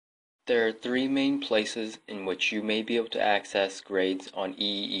There are three main places in which you may be able to access grades on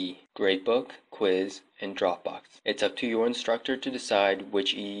EEE: Gradebook, Quiz, and Dropbox. It's up to your instructor to decide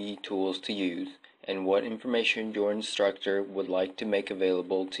which EEE tools to use and what information your instructor would like to make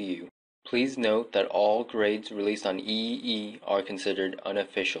available to you. Please note that all grades released on EEE are considered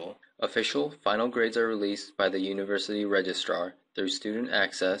unofficial. Official final grades are released by the University Registrar through Student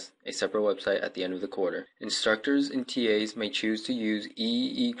Access, a separate website at the end of the quarter. Instructors and TAs may choose to use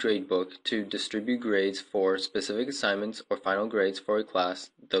EEE Gradebook to distribute grades for specific assignments or final grades for a class,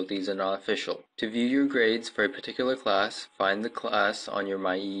 though these are not official. To view your grades for a particular class, find the class on your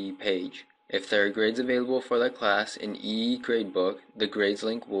MyEE page. If there are grades available for that class in EE Gradebook, the grades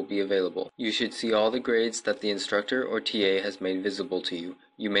link will be available. You should see all the grades that the instructor or TA has made visible to you.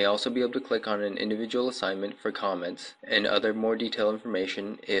 You may also be able to click on an individual assignment for comments and other more detailed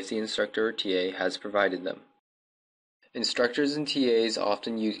information if the instructor or TA has provided them. Instructors and TAs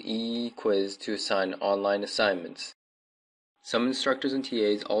often use EE Quiz to assign online assignments. Some instructors and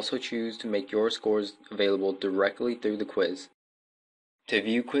TAs also choose to make your scores available directly through the quiz. To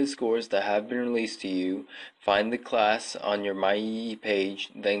view quiz scores that have been released to you, find the class on your MyEE page,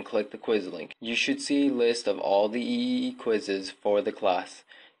 then click the quiz link. You should see a list of all the EEE quizzes for the class.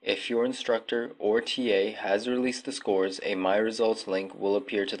 If your instructor or TA has released the scores, a My Results link will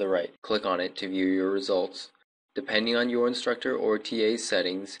appear to the right. Click on it to view your results. Depending on your instructor or TA's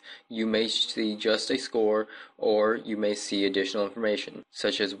settings, you may see just a score, or you may see additional information,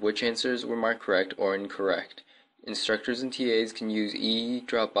 such as which answers were marked correct or incorrect. Instructors and TAs can use EE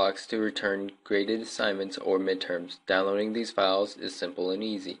Dropbox to return graded assignments or midterms. Downloading these files is simple and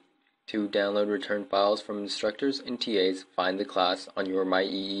easy. To download return files from instructors and TAs, find the class on your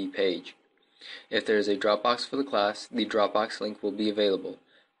MyEE page. If there is a Dropbox for the class, the Dropbox link will be available.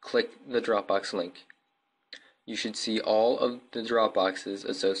 Click the Dropbox link. You should see all of the Dropboxes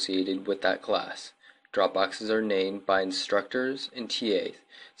associated with that class. Dropboxes are named by instructors and TAs,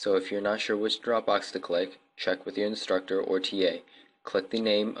 so if you're not sure which Dropbox to click, check with your instructor or TA. Click the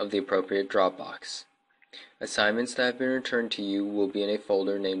name of the appropriate Dropbox. Assignments that have been returned to you will be in a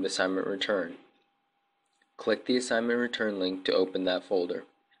folder named Assignment Return. Click the Assignment Return link to open that folder.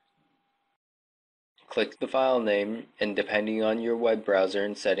 Click the file name, and depending on your web browser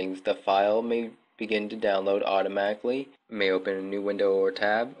and settings, the file may begin to download automatically, may open a new window or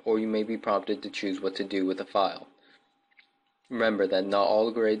tab, or you may be prompted to choose what to do with the file. Remember that not all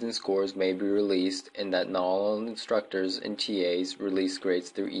grades and scores may be released, and that not all instructors and TAs release grades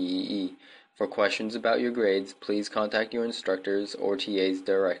through EEE. For questions about your grades, please contact your instructors or TAs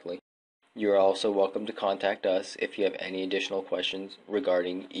directly. You are also welcome to contact us if you have any additional questions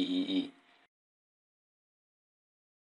regarding EEE.